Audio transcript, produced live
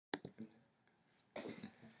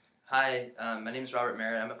Hi, my name is Robert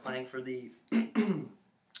Merritt. I'm applying for the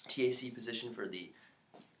TAC position for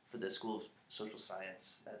the School of Social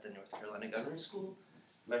Science at the North Carolina Governor's School.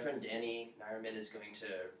 My friend Danny Nairmid is going to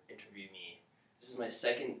interview me. This is my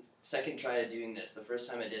second try at doing this. The first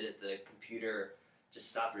time I did it, the computer just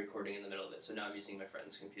stopped recording in the middle of it, so now I'm using my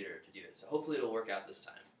friend's computer to do it. So hopefully it'll work out this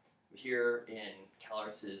time. I'm here in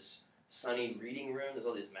CalArts' sunny reading room. There's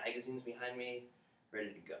all these magazines behind me,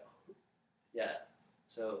 ready to go. Yeah,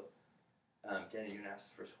 so Danny, you're going to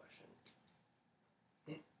ask the first question.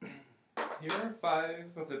 Here are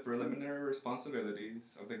 5 of the preliminary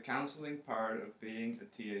responsibilities of the counseling part of being a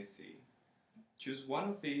TAC. Choose one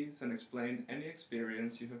of these and explain any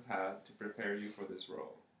experience you have had to prepare you for this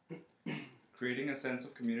role. Creating a sense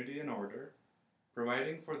of community and order,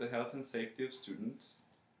 providing for the health and safety of students,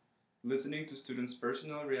 listening to students'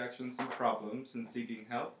 personal reactions and problems and seeking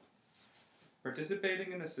help,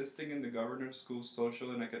 participating and assisting in the Governor's School's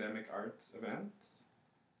social and academic arts events,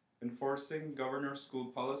 enforcing Governor's School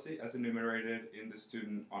policy as enumerated in the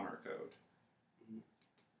Student Honor Code. Can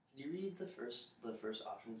you read the first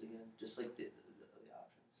options again? Just like the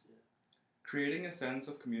options, yeah. Creating a sense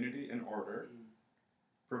of community and order,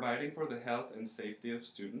 providing for the health and safety of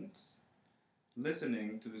students,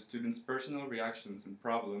 listening to the students' personal reactions and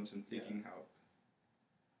problems and seeking help.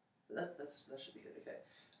 That should be good, okay.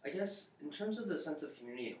 I guess in terms of the sense of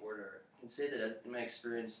community and order, I can say that in my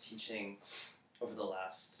experience teaching over the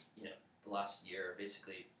last year,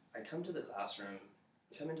 basically, I come into the classroom,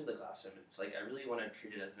 it's like I really want to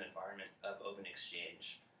treat it as an environment of open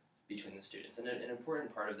exchange between the students. And an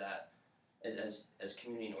important part of that, as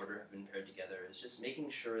community and order have been paired together, is just making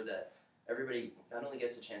sure that everybody not only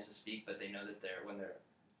gets a chance to speak, but they know that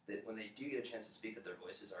when they do get a chance to speak, that their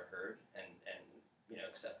voices are heard and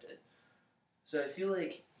accepted. So I feel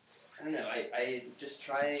like, I don't know, I just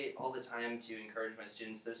try all the time to encourage my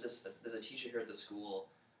students. There's a teacher here at the school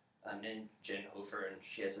named Jen Hofer, and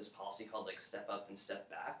she has this policy called like step up and step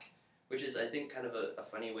back, which is I think kind of a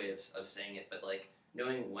funny way of saying it, but like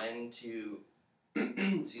knowing when to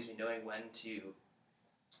knowing when to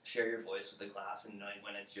share your voice with the class, and knowing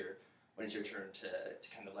when it's your turn to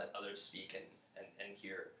kind of let others speak and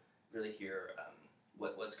really hear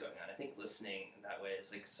what's going on. I think listening in that way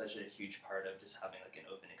is like such a huge part of just having like an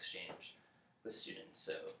open exchange with students.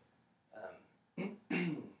 So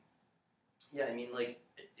yeah, I mean, like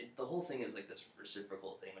the whole thing is like this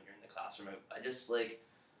reciprocal thing when you're in the classroom. I just like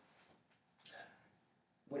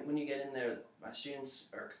when you get in there, my students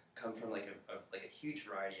come from like a huge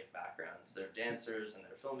variety of backgrounds. They're dancers and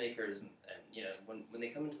they're filmmakers, and when they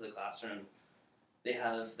come into the classroom, they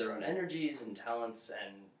have their own energies and talents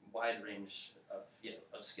and wide range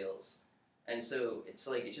of skills. And so it's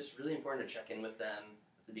just really important to check in with them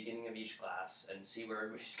at the beginning of each class and see where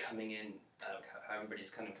everybody's coming in, how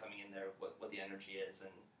everybody's kind of coming in there, what the energy is,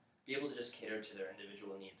 and be able to just cater to their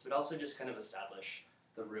individual needs, but also just kind of establish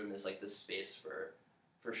the room as like this space for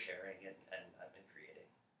sharing and creating.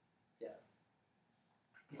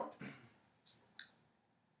 Yeah.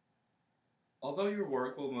 Although your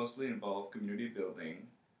work will mostly involve community building,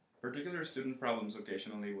 particular student problems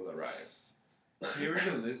occasionally will arise. Here is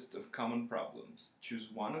a list of common problems. Choose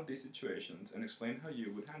one of these situations and explain how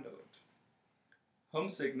you would handle it.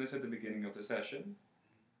 Homesickness at the beginning of the session,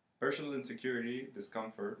 personal insecurity,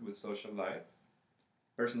 discomfort with social life,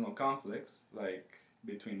 personal conflicts, like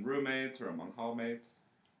between roommates or among hallmates,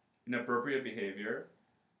 inappropriate behavior,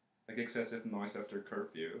 like excessive noise after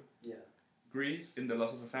curfew, grief in the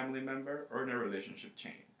loss of a family member, or in a relationship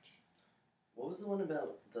change. What was the one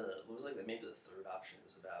about maybe the third option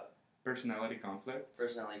was about? Personality conflicts.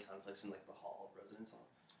 Personality conflicts in like the hall, residence hall.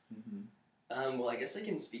 Mm-hmm. Well, I guess I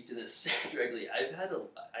can speak to this directly. I've had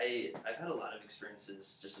a lot of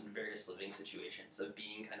experiences just in various living situations of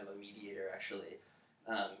being kind of a mediator, actually.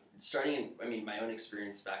 Starting in, my own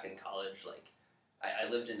experience back in college, like I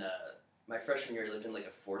lived in my freshman year, I lived in like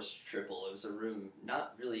a forced triple. It was a room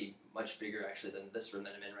not really much bigger actually than this room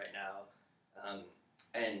that I'm in right now.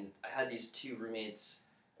 And I had these 2 roommates,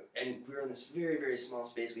 and we were in this very, very small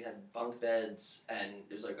space. We had bunk beds, and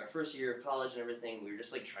it was like our first year of college and everything. We were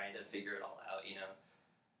just like trying to figure it all out,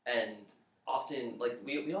 And often, like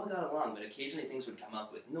we all got along, but occasionally things would come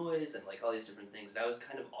up with noise and like all these different things. And I was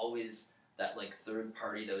kind of always that like third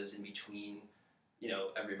party that was in between,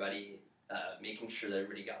 everybody, making sure that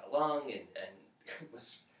everybody got along and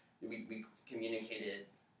we communicated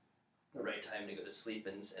the right time to go to sleep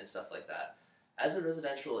and stuff like that. As a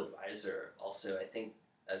residential advisor, also, I think,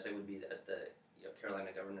 as I would be at the Carolina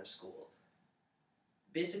Governor's School,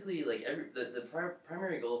 basically, like the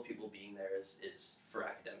primary goal of people being there is for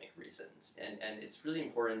academic reasons, and it's really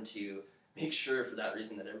important to make sure for that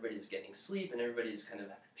reason that everybody's getting sleep and everybody's kind of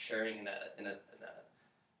sharing in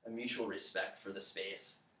a mutual respect for the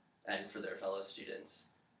space and for their fellow students.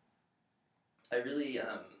 I really,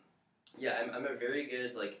 I'm a very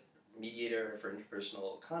good like mediator for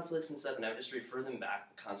interpersonal conflicts and stuff, and I would just refer them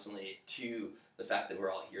back constantly to the fact that we're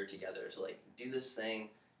all here together to like do this thing,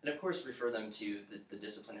 and of course refer them to the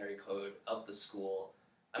disciplinary code of the school.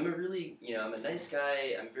 I'm a really, I'm a nice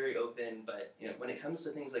guy, I'm very open, but when it comes to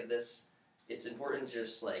things like this, it's important to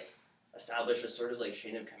just like establish a sort of like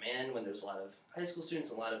chain of command when there's a lot of high school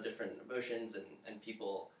students, a lot of different emotions and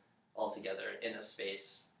people all together in a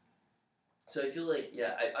space. So I feel like,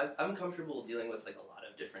 I'm comfortable dealing with like a lot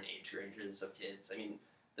of different age ranges of kids. I mean,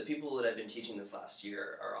 the people that I've been teaching this last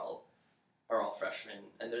year are all freshmen,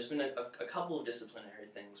 and there's been a couple of disciplinary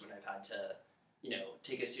things when I've had to,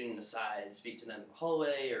 take a student aside, speak to them in the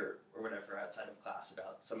hallway or whatever outside of class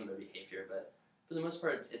about some of their behavior. But for the most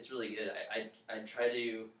part, it's really good. I try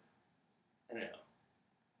to, I don't know.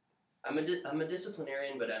 I'm a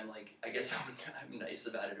disciplinarian, but I'm like, I guess I'm nice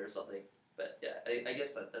about it or something. But yeah, I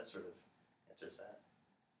guess that sort of answers that.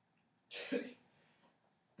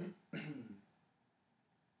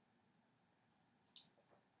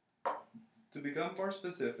 To become more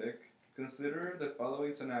specific, consider the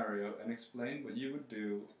following scenario and explain what you would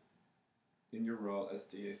do in your role as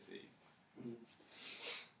TAC.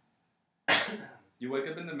 You wake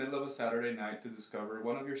up in the middle of a Saturday night to discover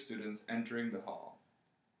one of your students entering the hall.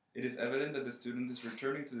 It is evident that the student is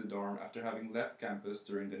returning to the dorm after having left campus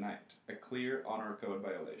during the night, a clear honor code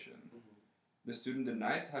violation. The student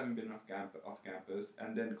denies having been off campus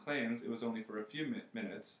and then claims it was only for a few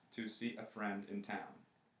minutes to see a friend in town.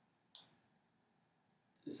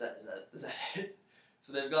 Is that it?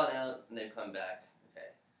 So they've gone out and they've come back. Okay.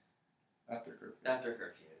 After curfew. After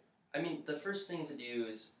curfew. I mean, the first thing to do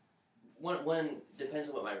is one depends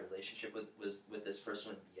on what my relationship with this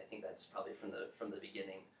person would be. I think that's probably from the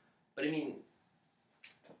beginning. But I mean,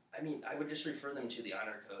 I would just refer them to the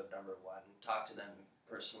honor code number one. Talk to them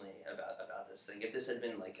personally about this thing. If this had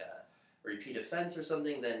been like a repeat offense or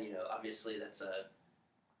something, then obviously that's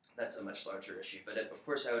a much larger issue. But of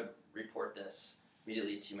course, I would report this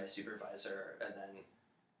immediately to my supervisor, and then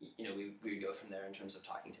we would go from there in terms of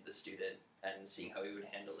talking to the student and seeing how we would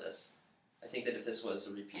handle this. I think that if this was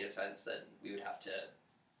a repeat offense, then we would have to,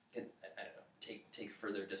 I don't know, take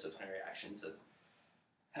further disciplinary actions of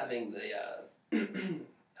having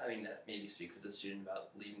having to maybe speak with the student about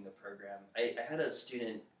leaving the program. I had a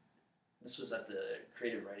student. This was at the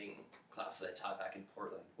creative writing class that I taught back in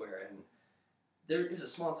Portland, it was a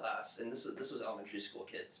small class, and this was elementary school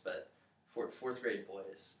kids, but fourth grade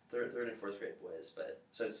boys, third and fourth grade boys, but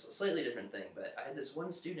so it's a slightly different thing. But I had this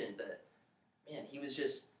one student that, man, he was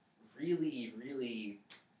just really, really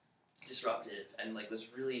disruptive and like was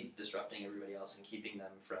really disrupting everybody else and keeping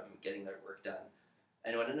them from getting their work done.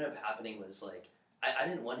 And what ended up happening was like I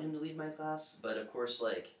didn't want him to leave my class, but of course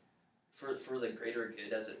like for the greater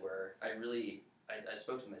good, as it were, I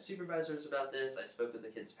spoke to my supervisors about this. I spoke with the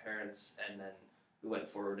kid's parents, and then we went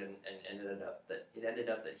forward and ended up that he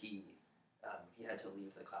had to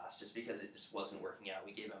leave the class just because it just wasn't working out.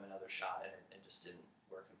 We gave him another shot, and it just didn't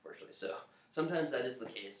work, unfortunately. So sometimes that is the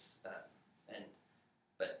case,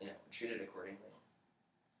 but treat it accordingly.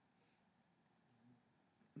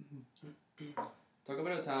 Talk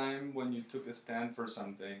about a time when you took a stand for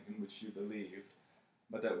something in which you believed,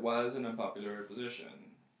 but that was an unpopular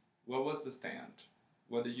position. What was the stand?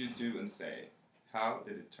 What did you do and say? How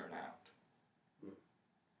did it turn out?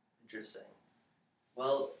 Interesting.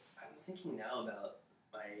 Well, I'm thinking now about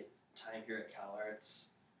my time here at Cal Arts.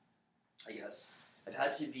 I guess I've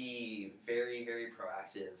had to be very, very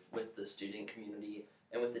proactive with the student community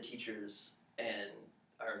and with the teachers and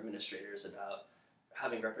our administrators about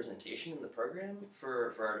having representation in the program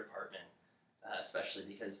for our department, especially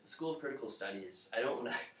because the School of Critical Studies. I don't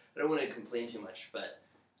want to complain too much, but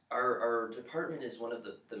our department is one of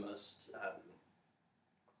the most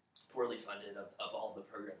poorly funded of all the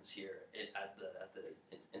programs here at the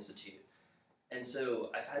institute, and so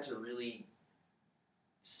I've had to really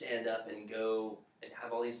stand up and go and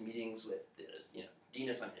have all these meetings with the Dean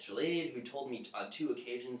of Financial Aid, who told me on 2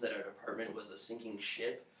 occasions that our department was a sinking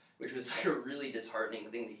ship, which was like a really disheartening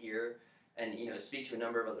thing to hear, and speak to a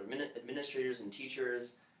number of other administrators and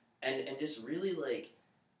teachers, and just really like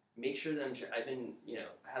make sure that I've been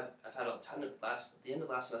I've had a ton of at the end of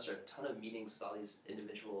last semester I had a ton of meetings with all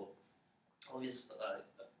these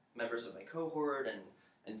members of my cohort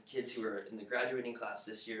and kids who are in the graduating class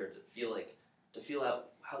this year to feel out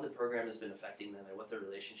how the program has been affecting them and what their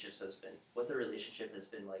relationship has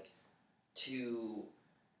been like to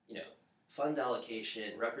fund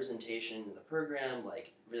allocation, representation in the program,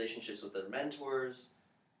 like relationships with their mentors.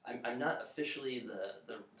 I'm not officially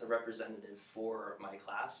the representative for my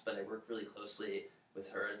class, but I work really closely with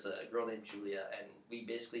her. It's a girl named Julia, and we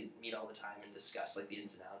basically meet all the time and discuss like the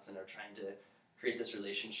ins and outs, and are trying to create this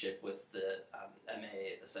relationship with the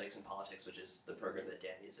MA Aesthetics and Politics, which is the program that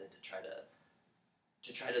Danny's in, to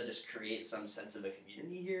try to just create some sense of a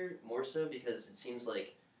community here, more so because it seems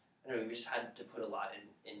like, I don't know, we just had to put a lot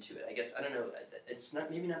into it. I guess, I don't know, it's not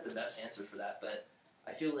maybe not the best answer for that, but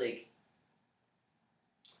I feel like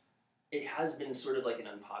it has been sort of like an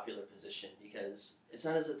unpopular position, because it's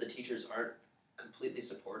not as if the teachers aren't completely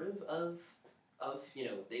supportive of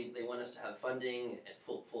they want us to have funding and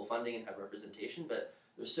full funding and have representation, but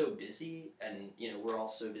they're so busy, and we're all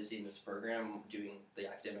so busy in this program doing the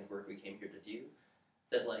academic work we came here to do,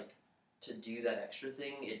 that like to do that extra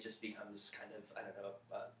thing, it just becomes kind of, I don't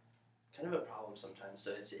know, kind of a problem sometimes.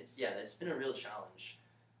 So it's been a real challenge,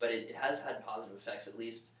 but it has had positive effects, at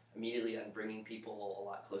least immediately, on bringing people a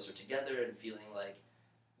lot closer together and feeling like,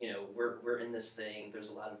 we're in this thing. There's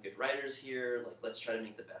a lot of good writers here. Like, let's try to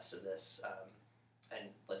make the best of this, and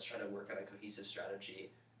let's try to work on a cohesive strategy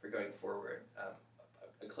for going forward.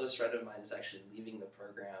 A close friend of mine is actually leaving the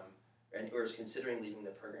program, or is considering leaving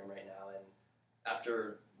the program right now. And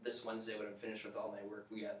after this Wednesday, when I'm finished with all my work,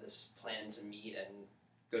 we have this plan to meet and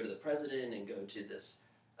go to the president and go to this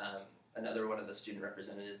another one of the student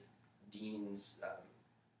representative deans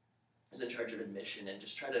who's in charge of admission, and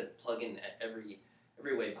just try to plug in every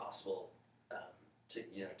way possible to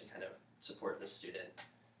kind of support this student.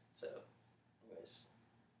 So, anyways,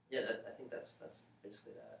 yeah, I think that's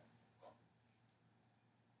basically that.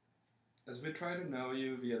 As we try to know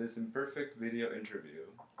you via this imperfect video interview,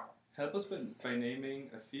 help us by naming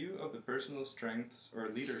a few of the personal strengths or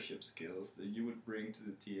leadership skills that you would bring to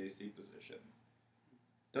the TAC position.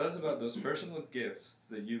 Tell us about those personal gifts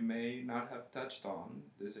that you may not have touched on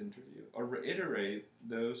this interview, or reiterate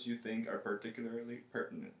those you think are particularly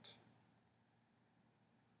pertinent.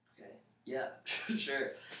 Okay, yeah,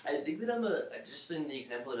 sure. I think that just in the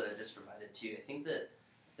example that I just provided too, I think that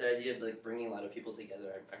the idea of like bringing a lot of people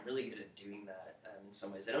together, I'm really good at doing that in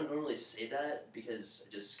some ways. I don't normally say that because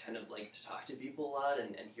I just kind of like to talk to people a lot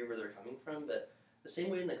and hear where they're coming from, but the same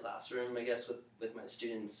way in the classroom, I guess, with my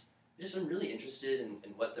students, I'm really interested in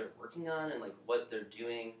what they're working on and like what they're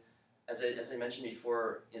doing. As I mentioned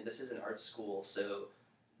before, this is an art school, so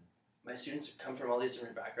my students come from all these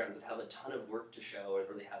different backgrounds and have a ton of work to show,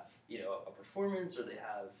 or they have a performance, or they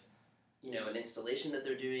have an installation that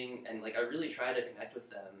they're doing, and like I really try to connect with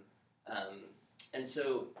them, and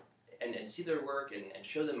so and see their work and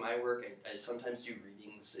show them my work. I sometimes do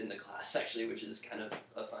readings in the class actually, which is kind of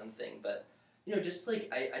a fun thing, but just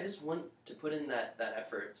like I just want to put in that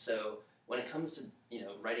effort. So when it comes to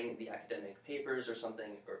writing the academic papers or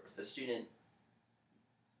something, or if a student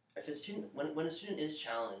when a student is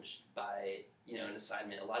challenged by an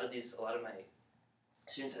assignment, a lot of my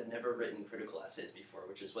students had never written critical essays before,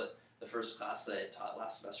 which is what the first class that I taught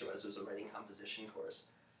last semester was a writing composition course.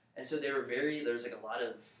 And so there was like a lot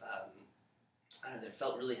of I don't know, they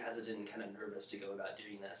felt really hesitant and kind of nervous to go about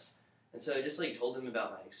doing this. And so I just like told them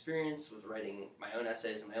about my experience with writing my own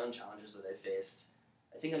essays and my own challenges that I faced.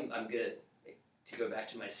 I think I'm good at, to go back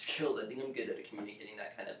to my skills, I think I'm good at communicating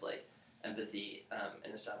that kind of like empathy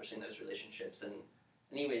and establishing those relationships. And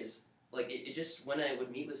anyways, like it just, when I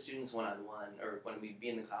would meet with students one-on-one, or when we'd be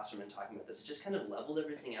in the classroom and talking about this, it just kind of leveled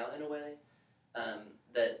everything out in a way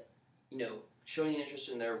that, showing an interest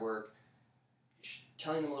in their work,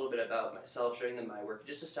 telling them a little bit about myself, showing them my work,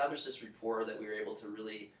 just established this rapport that we were able to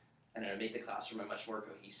really, I don't know, make the classroom a much more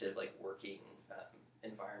cohesive, like, working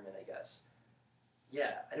environment, I guess.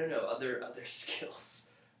 Yeah, I don't know, other skills,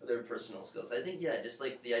 other personal skills. I think, yeah, just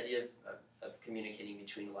like the idea of communicating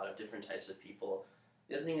between a lot of different types of people.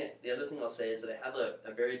 The other thing I'll say is that I have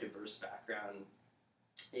a very diverse background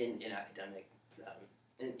in academic,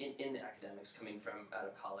 in academics coming from out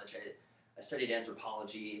of college. I studied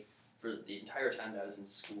anthropology for the entire time that I was in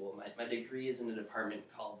school. My degree is in a department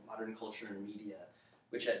called Modern Culture and Media,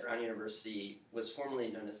 which at Brown University was formerly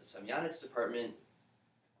known as the Semiotics Department,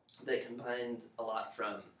 that combined a lot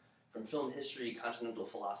from film history, continental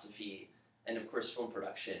philosophy, and of course film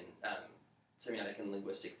production, semiotic and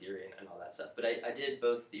linguistic theory, and all that stuff. But I did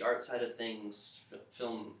both the art side of things,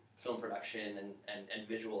 film production and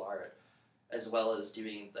visual art, as well as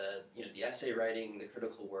doing the essay writing, the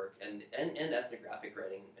critical work, and ethnographic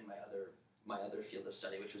writing in my other field of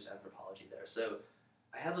study, which was anthropology there. So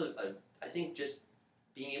I have I think just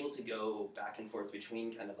being able to go back and forth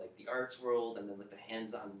between kind of like the arts world and then like the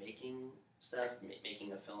hands-on making stuff,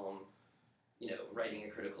 making a film, writing a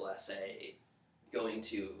critical essay, going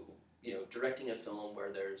to, directing a film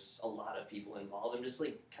where there's a lot of people involved. I'm just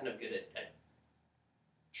like kind of good at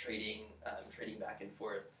trading back and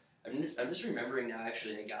forth. I'm just remembering now.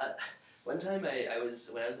 Actually, I got one time. When I was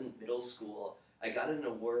in middle school. I got an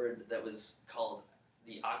award that was called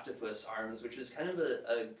the Octopus Arms, which was kind of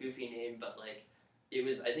a goofy name, but like it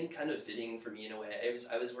was, I think, kind of fitting for me in a way.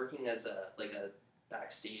 I was working as a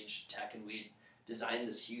backstage tech, and we designed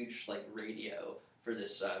this huge like radio for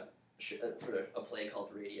this for a play called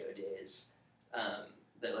Radio Days,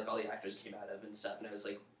 that like all the actors came out of and stuff. And I was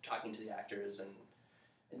like talking to the actors and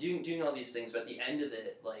doing all these things. But at the end of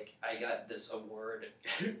it, like I got this award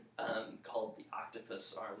called the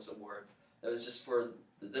Octopus Arms Award. That was just for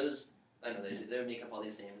those. I don't know, they would make up all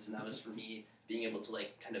these names, and that was for me being able to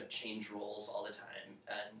like kind of change roles all the time.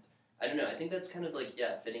 And I don't know, I think that's kind of like,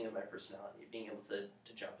 yeah, fitting of my personality, being able to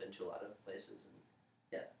jump into a lot of places. And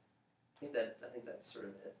yeah, I think that's sort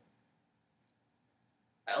of it.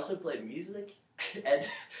 I also play music, and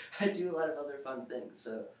I do a lot of other fun things.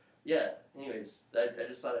 So yeah, anyways, I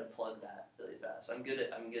just thought I'd plug that really fast. I'm good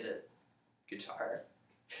at guitar.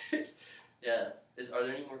 Yeah. Are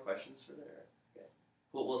there any more questions for there? Okay.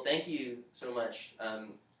 Well, thank you so much.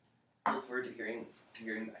 I look forward to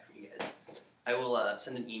hearing back from you guys. I will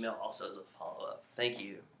send an email also as a follow-up. Thank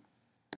you.